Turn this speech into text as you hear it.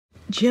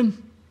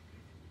Jim.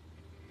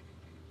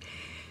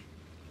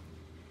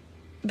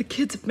 The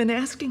kids have been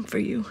asking for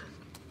you.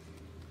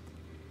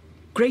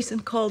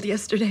 Grayson called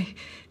yesterday.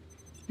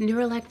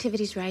 Neural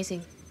activity's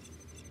rising.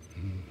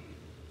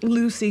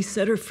 Lucy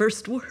said her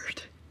first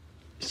word.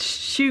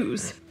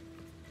 Shoes.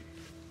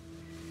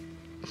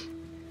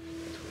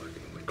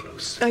 We're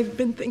close. I've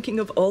been thinking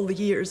of all the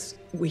years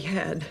we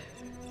had.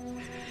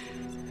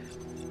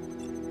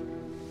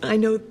 I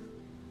know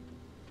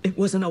it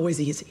wasn't always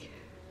easy.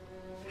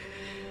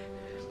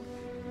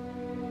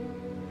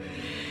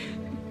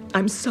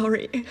 I'm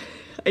sorry.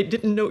 I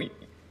didn't know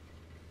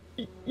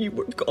you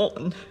were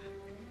gone.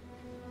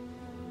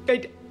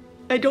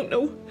 I don't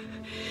know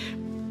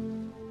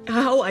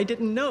how I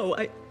didn't know.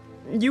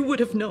 You would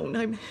have known.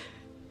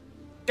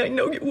 I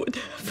know you would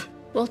have.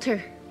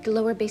 Walter, the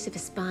lower base of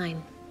his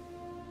spine.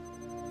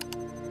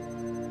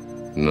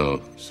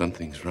 No,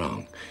 something's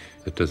wrong.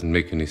 That doesn't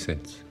make any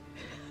sense.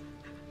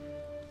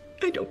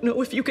 I don't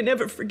know if you can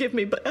ever forgive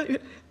me, but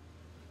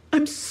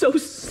I'm so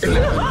sorry.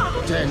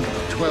 11, 10,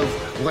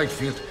 12,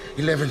 Whitefield.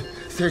 11,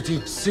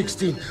 13,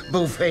 16,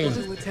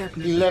 Beaufane. What's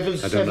happening? 11,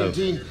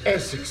 17,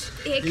 Essex.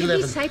 It could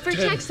 11, be cipher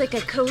 10, text, like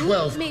a code,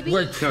 12, maybe?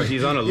 Whitefield. No,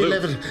 he's on a loop.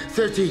 11,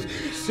 13,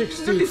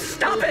 16.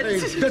 Stop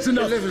it! That's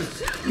enough. 11.